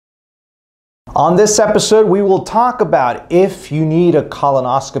On this episode, we will talk about if you need a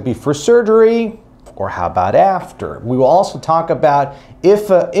colonoscopy for surgery, or how about after. We will also talk about if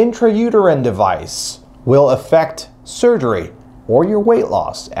an intrauterine device will affect surgery or your weight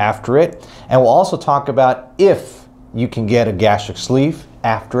loss after it. And we'll also talk about if you can get a gastric sleeve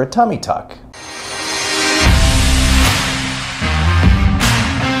after a tummy tuck.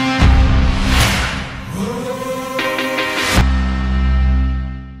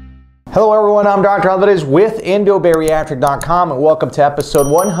 Hello everyone, I'm Dr. Alvarez with Endobariatric.com and welcome to episode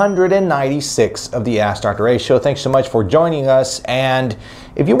 196 of the AskDrA show. Thanks so much for joining us, and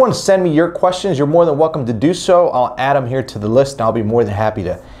if you want to send me your questions, you're more than welcome to do so. I'll add them here to the list and I'll be more than happy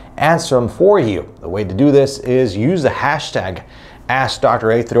to answer them for you. The way to do this is use the hashtag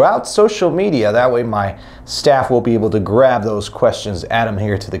AskDrA throughout social media. That way my staff will be able to grab those questions, add them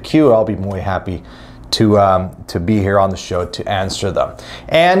here to the queue. I'll be more than happy to be here on the show to answer them.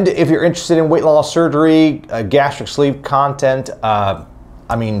 And if you're interested in weight loss surgery, gastric sleeve content,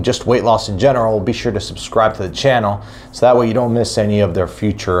 just weight loss in general, be sure to subscribe to the channel so that way you don't miss any of our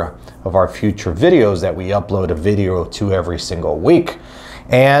future videos that we upload a video or two every single week.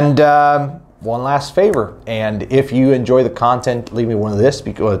 And one last favor, and if you enjoy the content, leave me one of this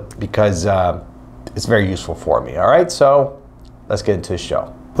because it's very useful for me. All right, so let's get into the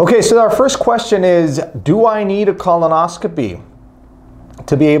show. Okay, so our first question is, do I need a colonoscopy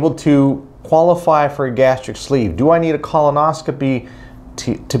to be able to qualify for a gastric sleeve? Do I need a colonoscopy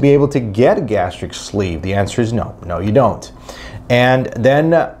to be able to get a gastric sleeve? The answer is no. No, you don't. And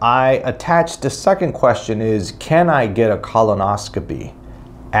then I attached the second question is, can I get a colonoscopy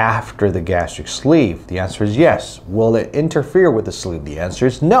after the gastric sleeve? The answer is yes. Will it interfere with the sleeve? The answer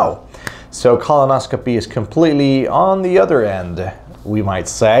is no. So colonoscopy is completely on the other end, we might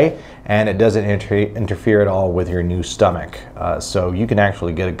say, and it doesn't interfere at all with your new stomach. So you can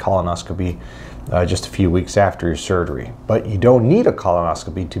actually get a colonoscopy just a few weeks after your surgery, but you don't need a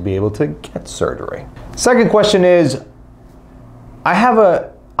colonoscopy to be able to get surgery. Second question is, I have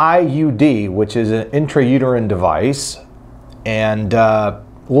a IUD, which is an intrauterine device, and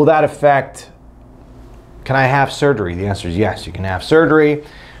will that affect, can I have surgery? The answer is yes, you can have surgery.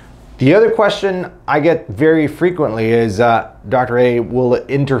 The other question I get very frequently is, Dr. A, will it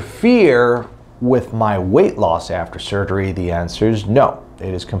interfere with my weight loss after surgery? The answer is no.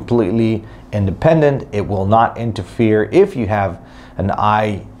 It is completely independent. It will not interfere if you have an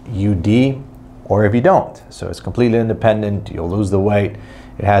IUD or if you don't. So it's completely independent. You'll lose the weight.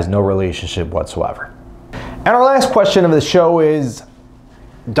 It has no relationship whatsoever. And our last question of the show is,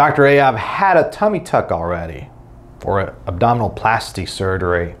 Dr. A, I've had a tummy tuck already or abdominoplasty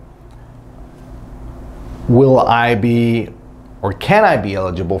surgery. Will I be, or can I be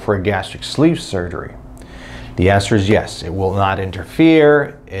eligible for a gastric sleeve surgery? The answer is yes. It will not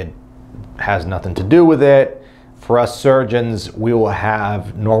interfere. It has nothing to do with it. For us surgeons, we will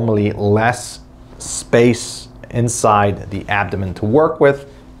have normally less space inside the abdomen to work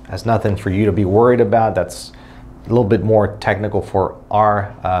with. Has nothing for you to be worried about. That's a little bit more technical for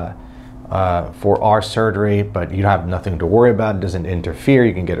our surgery, but you have nothing to worry about. It doesn't interfere.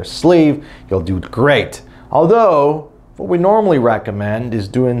 You can get a sleeve. You'll do great. Although, what we normally recommend is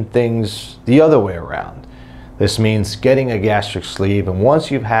doing things the other way around. This means getting a gastric sleeve, and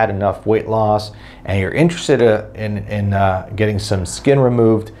once you've had enough weight loss and you're interested in getting some skin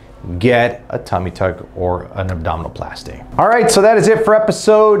removed, get a tummy tuck or an abdominoplasty. All right, so that is it for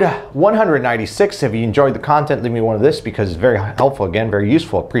episode 196. If you enjoyed the content, leave me one of this because it's very helpful, again, very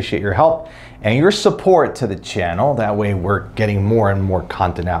useful. Appreciate your help and your support to the channel. That way we're getting more and more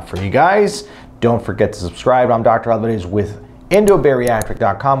content out for you guys. Don't forget to subscribe. I'm Dr. Alvarez with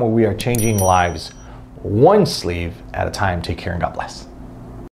Endobariatric.com, where we are changing lives one sleeve at a time. Take care and God bless.